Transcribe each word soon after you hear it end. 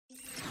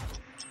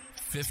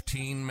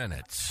15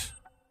 minutes.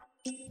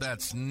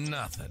 That's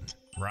nothing,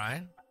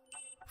 right?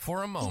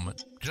 For a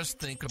moment,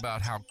 just think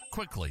about how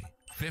quickly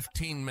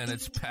 15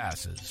 minutes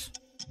passes.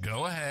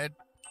 Go ahead,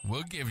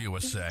 we'll give you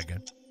a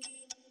second.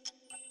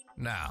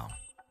 Now,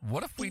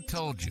 what if we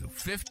told you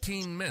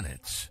 15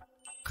 minutes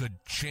could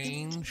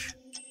change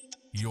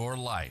your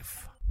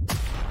life?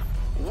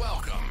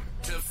 Welcome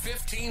to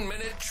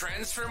 15-Minute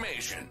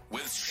Transformation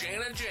with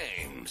Shana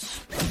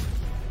James.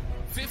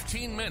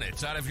 15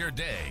 minutes out of your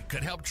day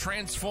could help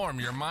transform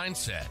your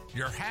mindset,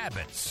 your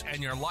habits,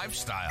 and your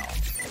lifestyle.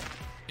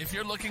 If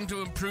you're looking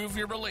to improve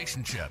your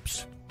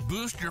relationships,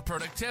 boost your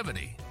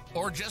productivity,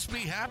 or just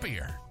be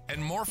happier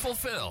and more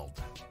fulfilled,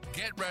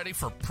 get ready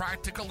for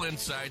practical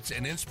insights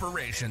and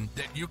inspiration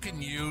that you can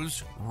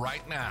use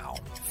right now.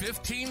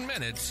 15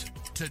 minutes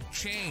to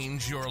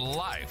change your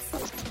life.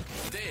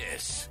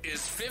 This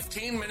is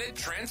 15-Minute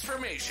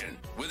Transformation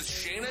with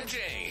Shana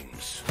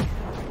James.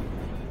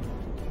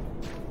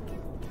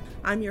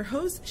 I'm your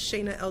host,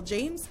 Shana L.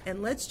 James,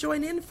 and let's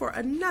join in for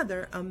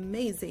another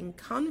amazing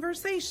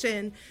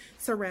conversation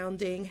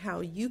surrounding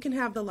how you can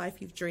have the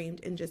life you've dreamed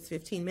in just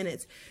 15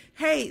 minutes.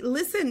 Hey,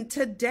 listen,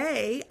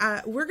 today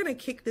we're going to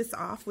kick this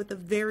off with a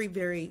very,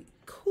 very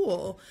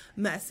cool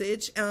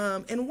message,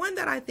 and one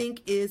that I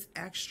think is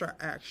extra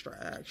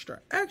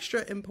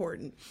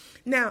important.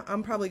 Now,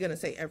 I'm probably going to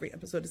say every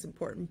episode is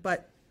important,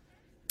 but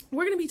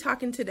we're going to be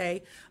talking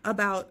today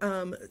about,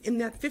 in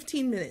that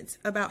 15 minutes,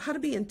 about how to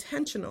be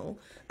intentional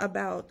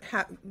about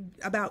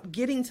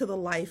getting to the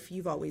life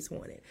you've always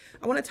wanted.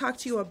 I want to talk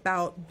to you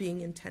about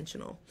being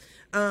intentional.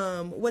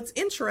 What's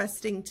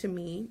interesting to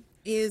me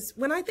is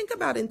when I think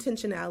about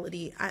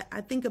intentionality,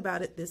 I think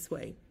about it this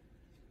way.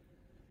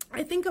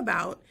 I think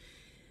about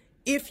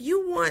if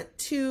you want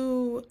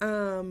to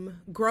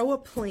grow a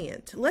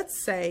plant,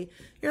 let's say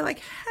you're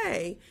like,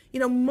 hey,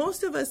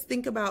 most of us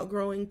think about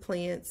growing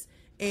plants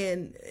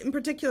and in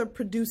particular,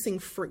 producing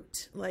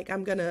fruit. Like,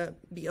 I'm going to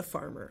be a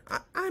farmer.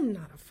 I'm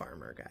not a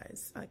farmer,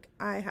 guys. Like,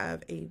 I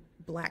have a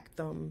black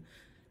thumb,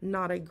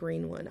 not a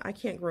green one. I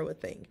can't grow a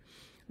thing.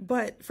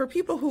 But for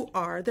people who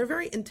are, they're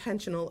very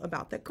intentional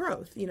about that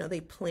growth. They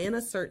plant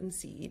a certain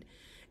seed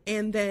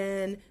and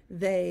then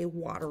they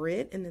water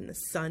it, and then the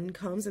sun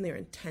comes and they're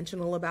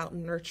intentional about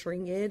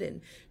nurturing it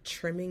and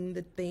trimming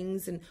the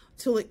things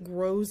until it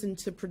grows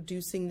into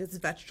producing this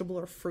vegetable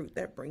or fruit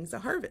that brings a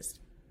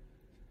harvest.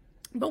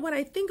 But what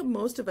I think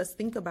most of us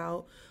think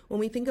about when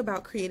we think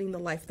about creating the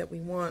life that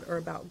we want or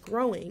about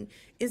growing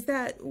is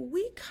that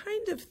we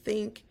kind of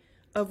think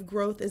of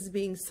growth as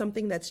being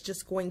something that's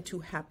just going to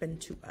happen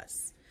to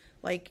us.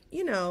 Like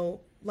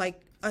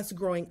us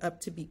growing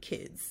up to be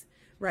kids,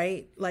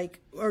 right?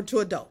 Or to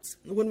adults.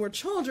 When we're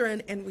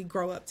children and we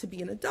grow up to be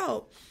an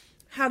adult,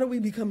 how do we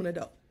become an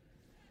adult?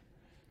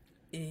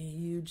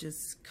 You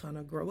just kind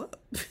of grow up.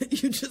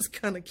 You just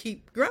kind of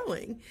keep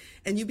growing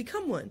and you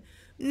become one.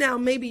 Now,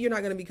 maybe you're not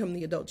going to become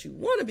the adult you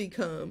want to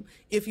become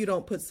if you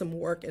don't put some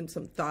work and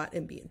some thought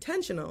and be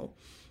intentional,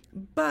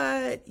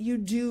 but you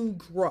do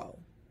grow,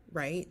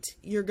 right?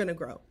 You're going to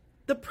grow.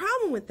 The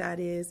problem with that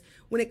is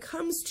when it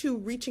comes to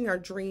reaching our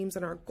dreams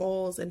and our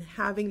goals and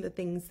having the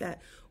things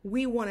that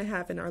we want to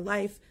have in our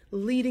life,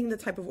 leading the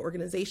type of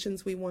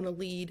organizations we want to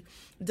lead,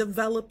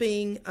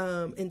 developing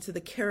into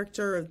the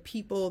character of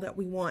people that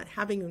we want,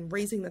 having and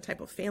raising the type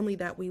of family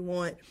that we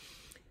want,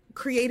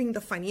 creating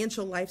the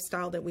financial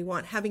lifestyle that we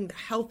want, having the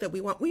health that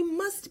we want, we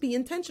must be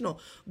intentional.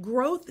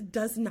 Growth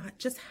does not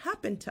just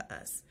happen to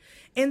us.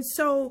 And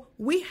so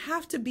we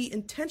have to be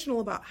intentional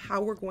about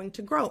how we're going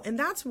to grow. And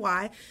that's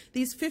why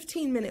these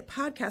 15-minute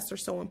podcasts are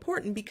so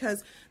important,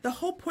 because the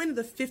whole point of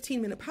the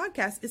 15-minute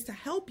podcast is to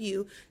help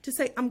you to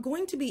say, I'm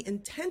going to be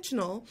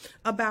intentional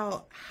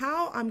about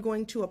how I'm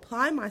going to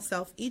apply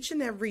myself each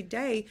and every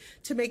day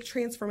to make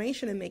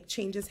transformation and make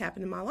changes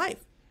happen in my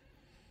life.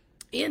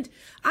 And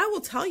I will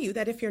tell you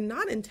that if you're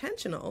not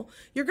intentional,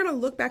 you're going to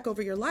look back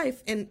over your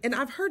life. And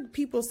I've heard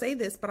people say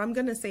this, but I'm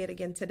going to say it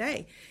again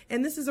today.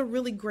 And this is a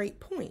really great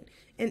point.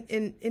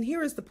 And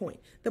here is the point.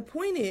 The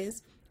point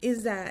is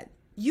that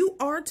you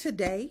are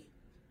today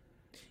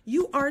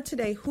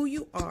who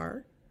you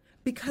are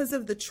because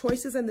of the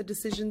choices and the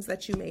decisions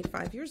that you made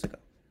 5 years ago.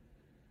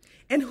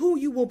 And who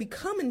you will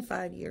become in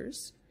 5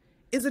 years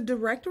is a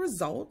direct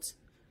result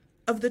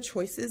of the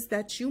choices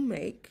that you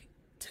make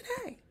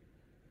today.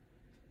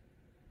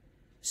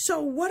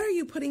 So what are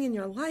you putting in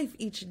your life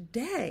each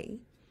day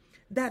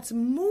that's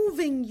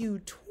moving you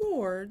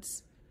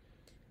towards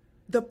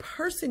the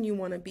person you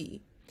want to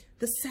be,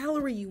 the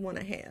salary you want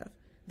to have,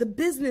 the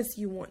business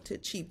you want to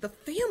achieve, the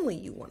family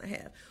you want to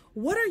have?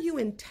 What are you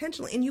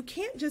intentionally? And you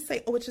can't just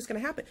say, oh, it's just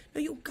going to happen.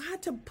 No, you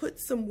got to put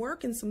some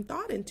work and some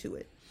thought into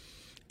it.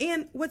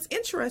 And what's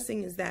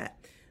interesting is that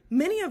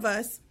many of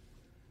us,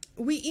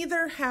 we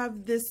either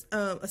have this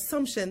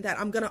assumption that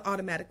I'm going to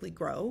automatically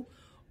grow,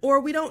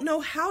 or we don't know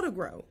how to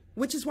grow.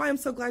 Which is why I'm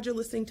so glad you're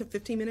listening to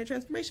 15-Minute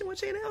Transformation with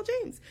Shana L.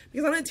 James,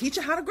 because I'm going to teach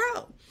you how to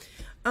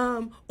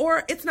grow.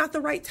 Or it's not the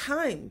right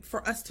time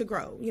for us to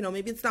grow.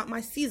 Maybe it's not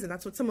my season.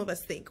 That's what some of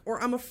us think. Or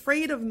I'm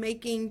afraid of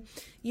making,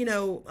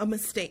 a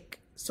mistake,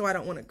 so I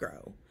don't want to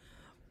grow.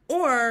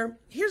 Or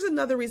here's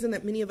another reason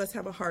that many of us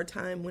have a hard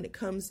time when it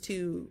comes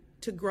to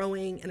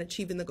growing and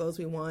achieving the goals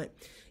we want.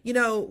 You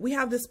know, we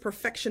have this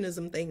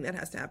perfectionism thing that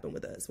has to happen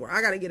with us, where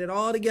I got to get it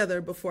all together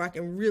before I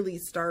can really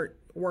start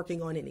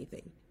working on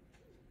anything.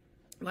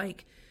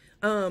 Like,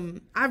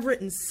 I've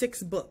written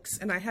 6 books,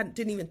 and I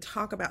didn't even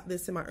talk about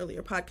this in my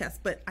earlier podcast,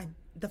 but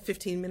the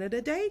 15-minute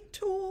a day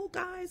tool,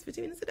 guys,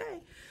 15 minutes a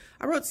day.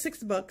 I wrote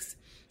 6 books,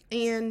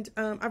 and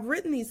I've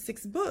written these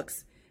 6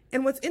 books.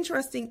 And what's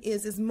interesting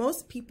is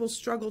most people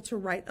struggle to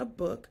write a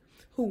book,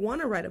 who want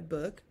to write a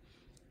book,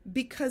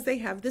 because they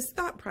have this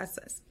thought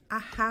process. I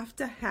have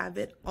to have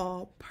it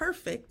all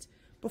perfect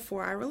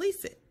before I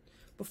release it,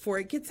 before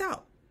it gets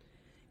out.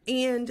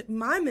 And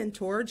my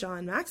mentor,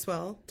 John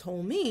Maxwell,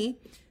 told me,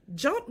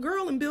 jump,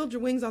 girl, and build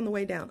your wings on the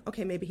way down.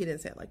 Okay, maybe he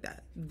didn't say it like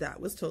that.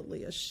 That was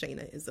totally a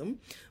Shayna-ism.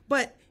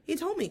 But he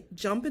told me,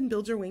 jump and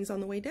build your wings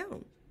on the way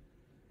down.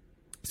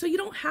 So you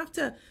don't have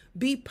to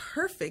be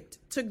perfect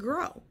to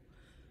grow.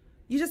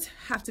 You just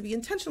have to be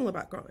intentional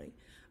about growing.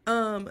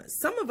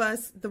 Some of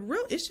us, the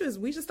real issue is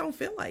we just don't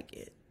feel like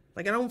it.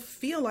 Like, I don't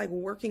feel like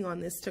working on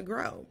this to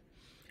grow.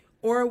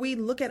 Or we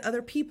look at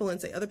other people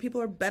and say, other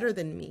people are better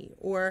than me.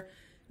 Or,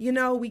 you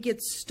know, we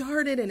get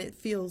started and it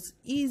feels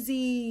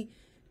easy,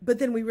 but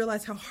then we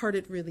realize how hard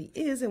it really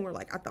is. And we're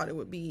like, I thought it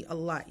would be a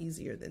lot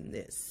easier than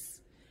this.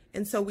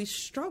 And so we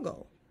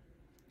struggle.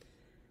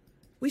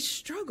 We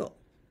struggle.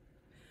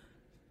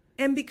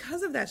 And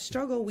because of that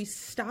struggle, we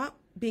stop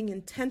being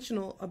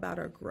intentional about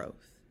our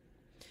growth.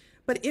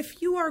 But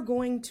if you are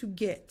going to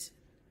get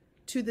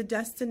to the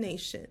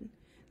destination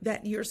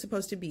that you're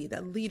supposed to be,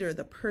 that leader,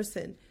 the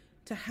person,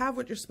 to have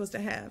what you're supposed to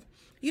have,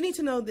 you need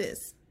to know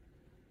this,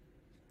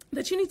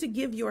 that you need to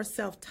give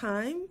yourself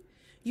time.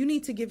 You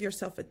need to give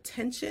yourself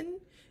attention.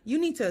 You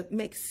need to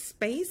make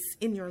space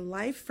in your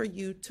life for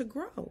you to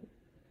grow.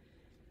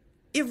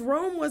 If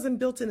Rome wasn't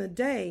built in a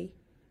day,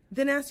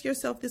 then ask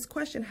yourself this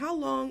question: how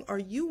long are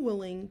you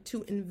willing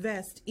to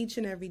invest each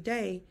and every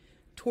day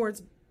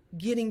towards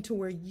getting to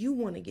where you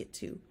want to get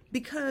to?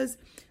 Because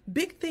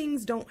big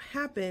things don't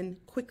happen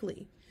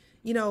quickly.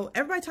 You know,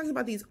 everybody talks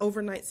about these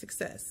overnight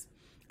success.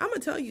 I'm going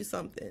to tell you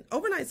something.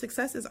 Overnight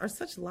successes are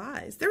such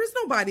lies. There is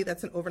nobody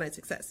that's an overnight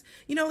success.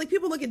 You know, like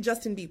people look at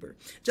Justin Bieber.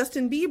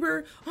 Justin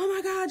Bieber, oh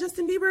my God,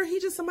 Justin Bieber,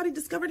 somebody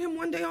discovered him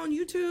one day on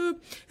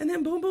YouTube, and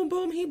then boom, boom,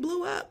 boom, he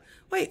blew up.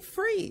 Wait,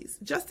 freeze.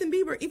 Justin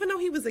Bieber, even though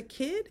he was a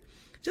kid,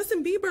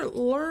 Justin Bieber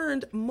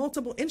learned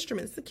multiple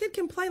instruments. The kid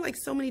can play like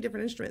so many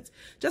different instruments.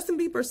 Justin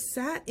Bieber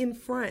sat in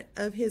front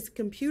of his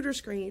computer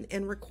screen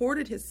and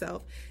recorded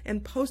himself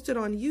and posted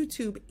on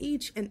YouTube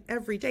each and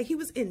every day. He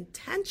was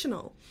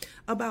intentional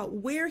about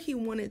where he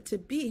wanted to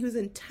be. He was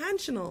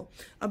intentional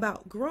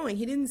about growing.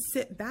 He didn't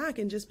sit back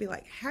and just be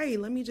like, hey,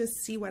 let me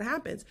just see what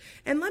happens.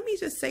 And let me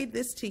just say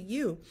this to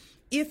you.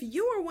 If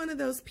you are one of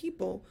those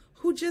people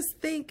who just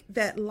think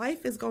that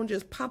life is going to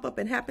just pop up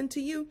and happen to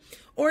you,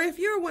 or if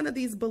you're one of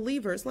these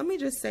believers, let me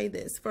just say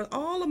this for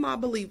all of my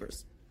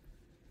believers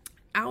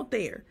out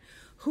there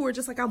who are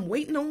just like, I'm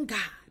waiting on God.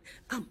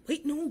 I'm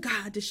waiting on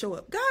God to show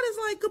up. God is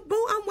like,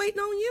 boo, I'm waiting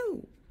on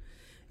you.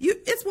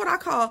 It's what I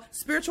call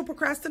spiritual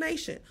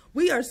procrastination.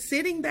 We are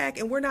sitting back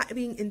and we're not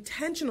being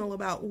intentional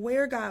about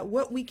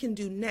what we can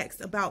do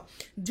next, about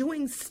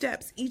doing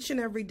steps each and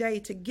every day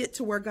to get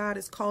to where God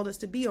has called us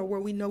to be, or where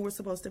we know we're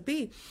supposed to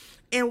be.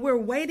 And we're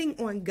waiting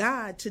on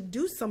God to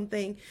do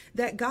something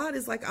that God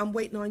is like, I'm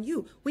waiting on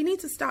you. We need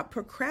to stop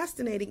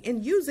procrastinating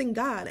and using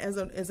God as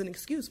an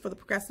excuse for the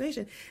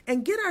procrastination,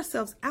 and get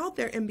ourselves out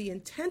there and be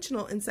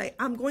intentional and say,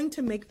 I'm going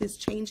to make this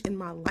change in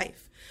my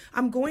life.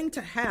 I'm going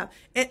to have,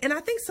 and I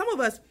think some of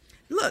us,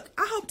 look,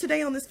 I hope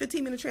today on this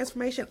 15-minute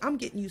transformation, I'm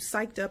getting you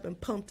psyched up and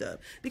pumped up,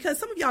 because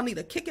some of y'all need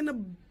a kick in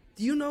the,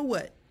 you know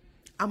what?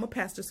 I'm a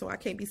pastor, so I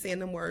can't be saying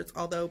them words,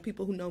 although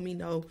people who know me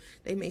know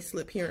they may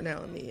slip here now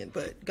and then,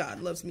 but God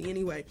loves me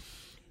anyway.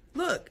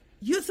 Look,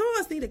 some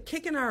of us need a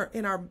kick in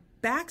our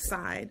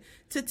backside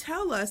to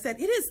tell us that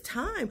it is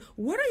time.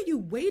 What are you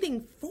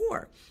waiting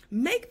for?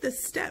 Make the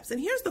steps. And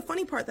here's the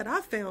funny part that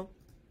I found.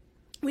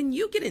 When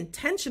you get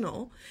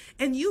intentional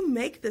and you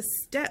make the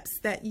steps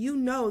that you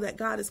know that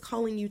God is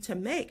calling you to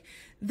make,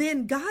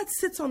 then God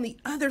sits on the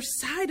other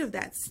side of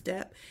that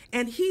step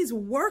and he's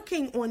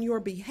working on your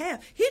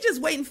behalf. He's just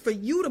waiting for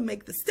you to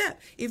make the step.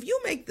 If you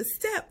make the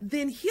step,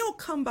 then he'll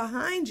come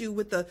behind you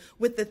with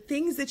the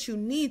things that you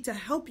need to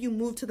help you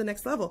move to the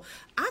next level.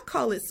 I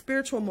call it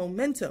spiritual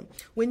momentum.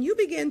 When you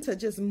begin to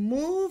just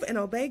move and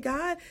obey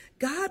God,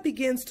 God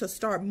begins to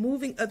start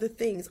moving other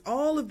things.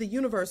 All of the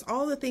universe,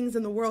 all the things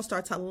in the world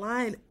start to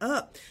line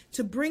up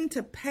to bring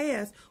to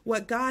pass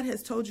what God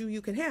has told you you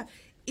can have,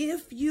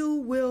 if you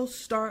will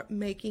start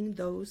making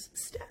those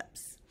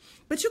steps.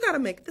 But you got to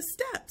make the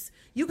steps.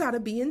 You got to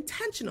be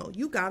intentional.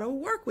 You got to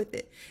work with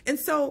it. And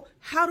so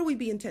how do we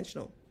be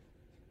intentional?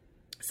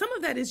 Some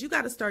of that is you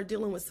got to start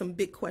dealing with some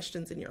big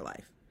questions in your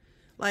life.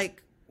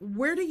 Like,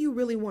 where do you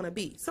really want to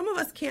be? Some of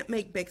us can't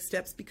make big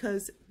steps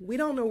because we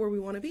don't know where we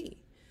want to be.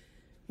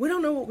 We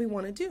don't know what we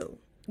want to do.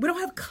 We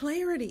don't have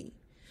clarity.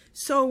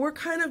 So we're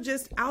kind of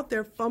just out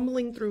there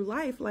fumbling through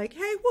life like,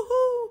 hey,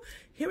 woohoo,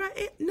 here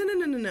I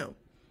am. No.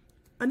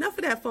 Enough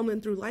of that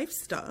fumbling through life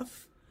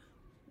stuff.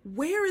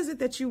 Where is it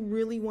that you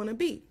really want to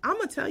be? I'm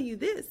going to tell you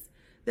this,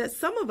 that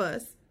some of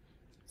us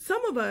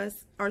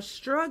are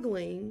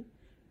struggling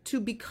to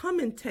become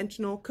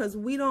intentional because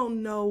we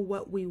don't know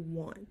what we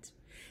want.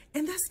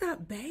 And that's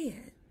not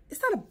bad.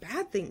 It's not a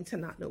bad thing to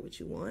not know what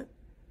you want.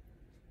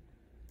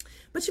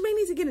 But you may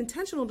need to get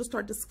intentional to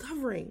start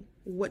discovering,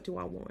 what do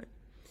I want?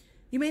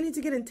 You may need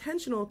to get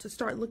intentional to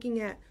start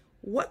looking at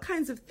what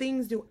kinds of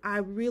things do I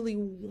really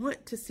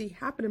want to see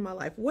happen in my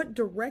life? What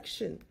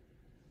direction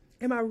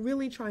am I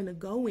really trying to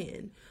go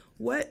in?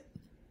 What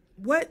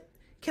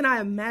can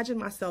I imagine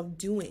myself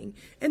doing?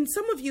 And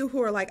some of you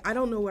who are like, I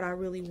don't know what I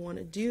really want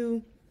to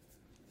do.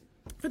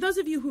 For those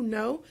of you who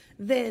know,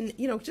 then,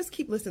 just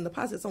keep listening. The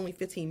podcast's only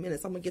 15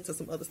 minutes. I'm going to get to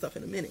some other stuff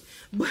in a minute.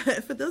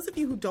 But for those of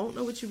you who don't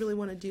know what you really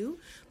want to do,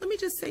 let me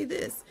just say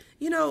this.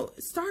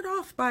 Start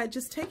off by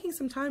just taking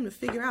some time to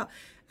figure out.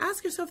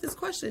 Ask yourself this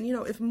question.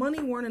 If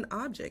money weren't an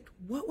object,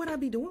 what would I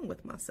be doing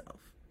with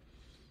myself?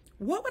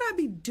 What would I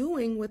be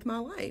doing with my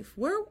life?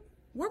 Where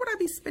would I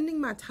be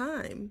spending my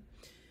time?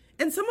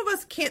 And some of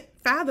us can't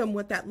fathom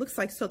what that looks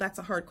like, so that's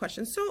a hard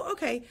question. So,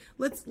 okay,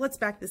 let's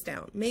back this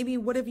down. Maybe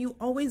what have you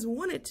always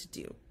wanted to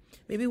do?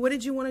 Maybe what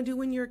did you want to do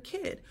when you were a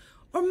kid?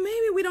 Or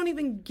maybe we don't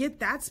even get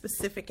that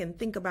specific and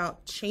think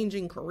about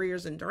changing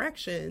careers and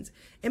directions.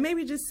 And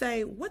maybe just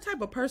say, what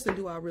type of person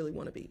do I really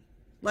want to be?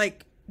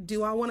 Like,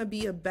 do I want to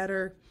be do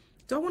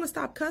I want to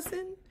stop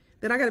cussing?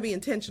 Then I got to be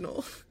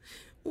intentional.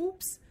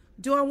 Oops.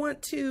 Do I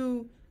want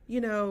to,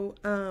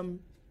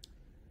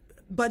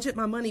 budget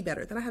my money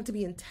better? Then I have to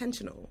be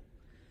intentional.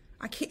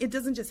 It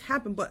doesn't just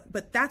happen,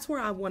 but that's where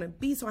I want to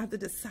be. So I have to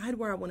decide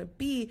where I want to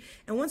be.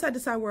 And once I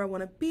decide where I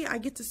want to be, I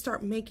get to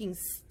start making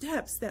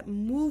steps that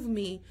move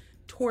me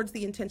towards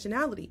the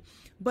intentionality.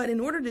 But in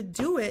order to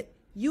do it,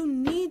 you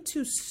need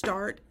to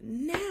start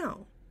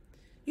now.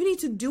 You need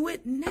to do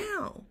it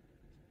now.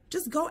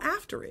 Just go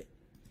after it.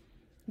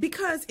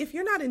 Because if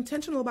you're not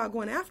intentional about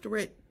going after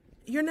it,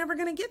 you're never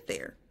going to get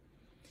there.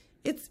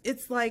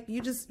 It's like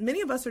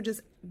many of us are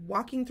just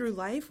walking through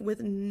life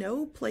with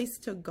no place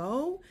to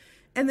go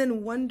and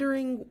then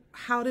wondering,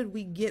 how did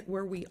we get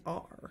where we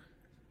are?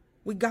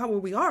 We got where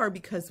we are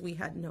because we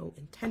had no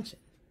intention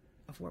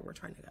of where we're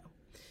trying to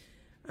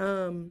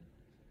go.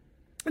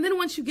 And then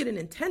once you get an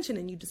intention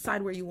and you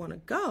decide where you want to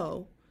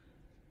go,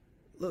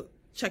 look,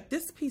 check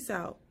this piece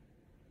out.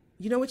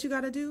 You know what you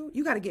got to do?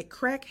 You got to get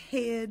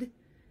crackhead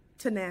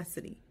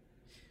tenacity.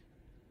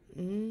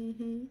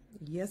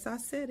 Yes, I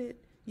said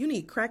it. You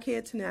need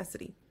crackhead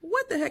tenacity.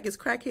 What the heck is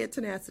crackhead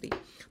tenacity?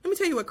 Let me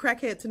tell you what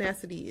crackhead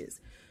tenacity is.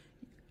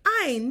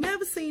 I ain't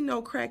never seen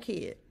no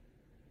crackhead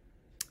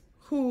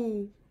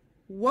who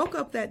woke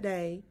up that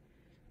day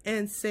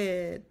and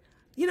said,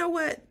 you know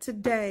what,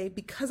 today,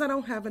 because I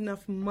don't have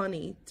enough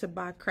money to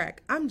buy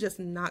crack, I'm just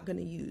not going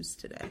to use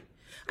today.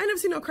 I never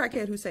seen no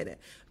crackhead who say that.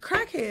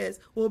 Crackheads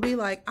will be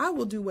like, I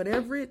will do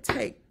whatever it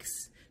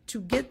takes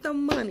to get the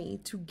money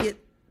to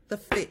get the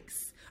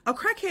fix. A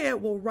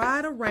crackhead will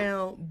ride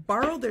around,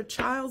 borrow their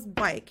child's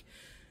bike,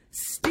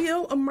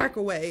 steal a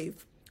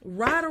microwave,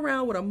 ride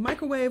around with a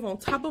microwave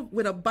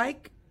with a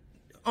bike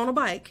on a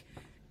bike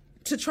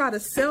to try to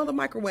sell the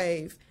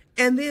microwave,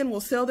 and then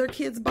will sell their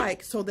kid's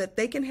bike so that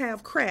they can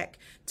have crack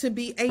to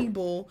be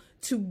able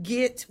to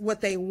get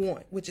what they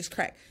want, which is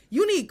crack.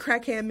 You need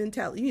crackhead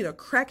mentality. You need a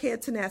crackhead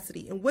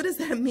tenacity. And what does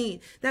that mean?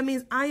 That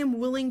means I am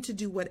willing to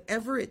do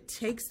whatever it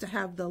takes to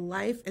have the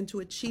life and to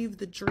achieve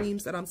the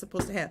dreams that I'm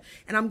supposed to have.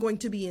 And I'm going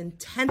to be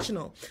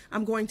intentional.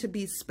 I'm going to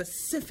be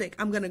specific.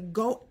 I'm going to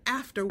go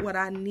after what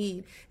I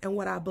need and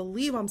what I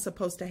believe I'm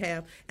supposed to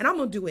have. And I'm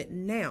going to do it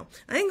now.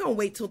 I ain't going to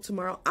wait till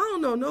tomorrow. I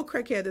don't know no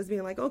crackhead that's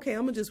being like, okay,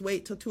 I'm going to just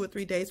wait till 2 or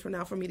 3 days from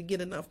now for me to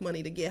get enough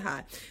money to get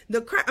high.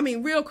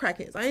 Real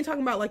crackheads. I ain't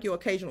talking about like your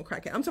occasional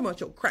crackhead. I'm talking about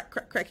your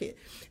crackhead.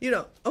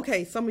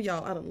 Okay, some of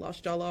y'all, I done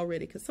lost y'all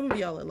already because some of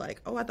y'all are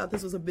like, oh, I thought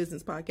this was a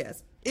business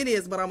podcast. It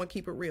is, but I'm going to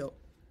keep it real.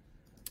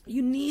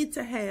 You need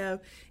to have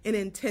an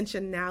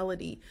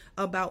intentionality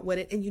about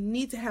and you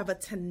need to have a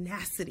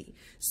tenacity.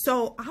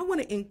 So I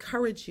want to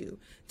encourage you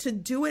to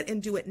do it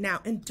and do it now.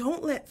 And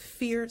don't let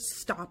fear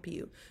stop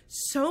you.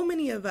 So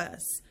many of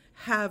us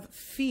have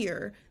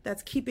fear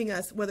that's keeping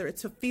us, whether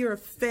it's a fear of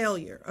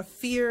failure, a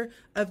fear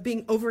of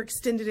being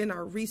overextended in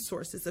our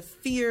resources, a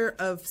fear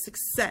of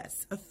success,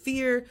 a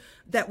fear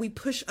that we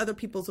push other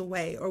people's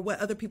away or what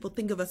other people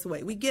think of us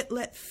away.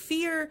 Let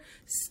fear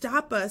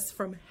stop us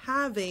from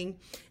having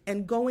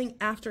and going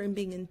after and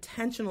being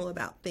intentional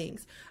about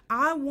things.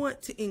 I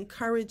want to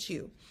encourage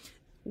you.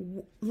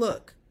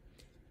 Look,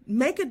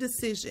 make a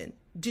decision.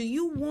 Do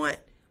you want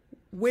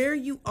where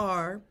you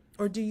are,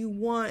 or do you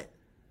want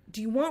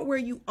where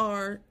you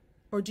are,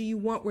 or do you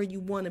want where you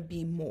want to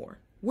be more?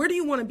 Where do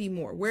you want to be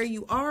more? Where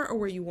you are or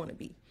where you want to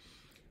be?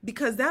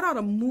 Because that ought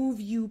to move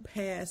you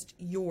past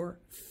your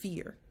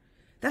fear.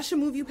 That should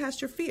move you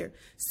past your fear.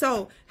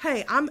 So,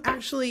 hey, I'm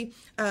actually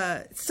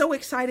so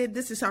excited.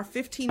 This is our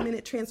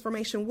 15-minute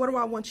transformation. What do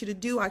I want you to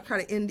do? I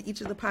try to end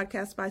each of the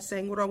podcasts by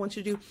saying, what do I want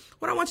you to do?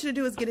 What I want you to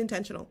do is get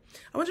intentional.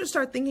 I want you to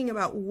start thinking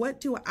about,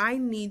 what do I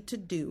need to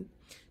do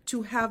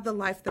to have the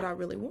life that I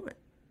really want?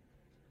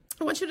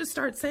 I want you to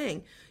start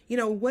saying,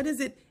 what is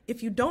it?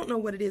 If you don't know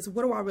what it is,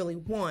 what do I really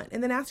want?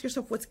 And then ask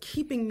yourself, what's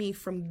keeping me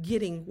from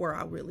getting what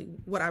I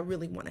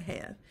really want to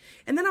have?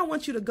 And then I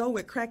want you to go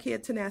with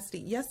crackhead tenacity.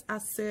 Yes, I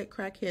said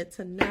crackhead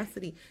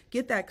tenacity.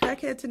 Get that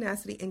crackhead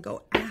tenacity and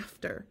go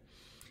after.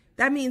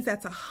 That means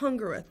that's a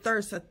hunger, a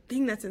thirst, a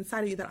thing that's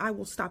inside of you that I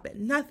will stop at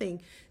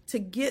nothing to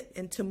get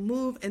and to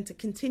move and to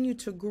continue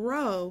to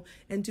grow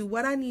and do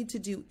what I need to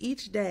do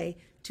each day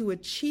to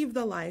achieve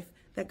the life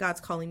that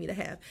God's calling me to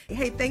have.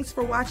 Hey, thanks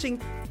for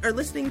watching or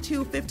listening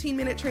to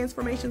 15-Minute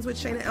Transformations with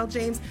Shana L.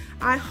 James.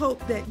 I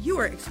hope that you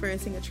are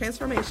experiencing a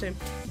transformation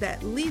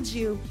that leads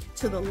you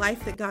to the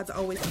life that God's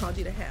always called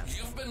you to have.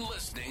 You've been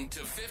listening to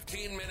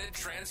 15-Minute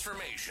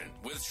Transformation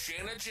with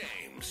Shana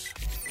James.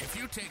 If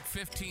you take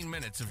 15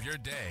 minutes of your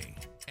day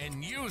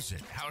and use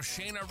it how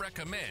Shana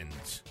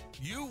recommends,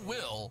 you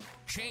will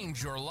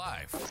change your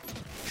life.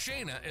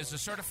 Shana is a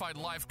certified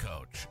life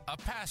coach, a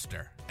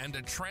pastor, and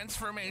a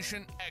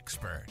transformation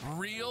expert.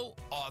 Real,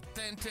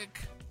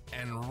 authentic,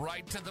 and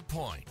right to the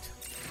point.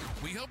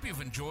 We hope you've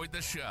enjoyed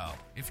the show.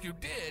 If you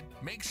did,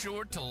 make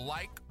sure to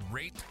like,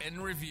 rate,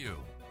 and review.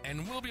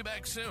 And we'll be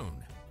back soon.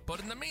 But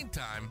in the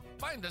meantime,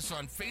 find us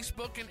on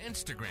Facebook and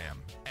Instagram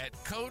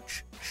at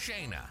Coach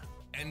Shana.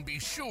 And be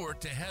sure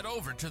to head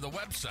over to the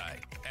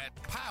website at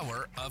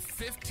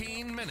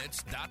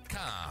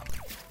powerof15minutes.com.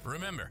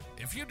 Remember,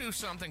 if you do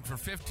something for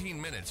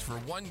 15 minutes for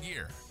 1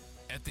 year,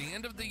 at the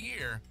end of the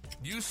year,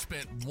 you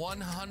spent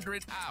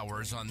 100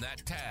 hours on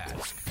that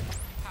task.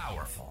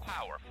 Powerful.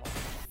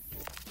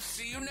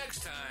 See you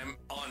next time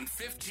on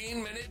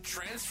 15-Minute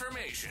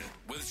Transformation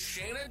with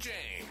Shana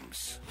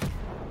James.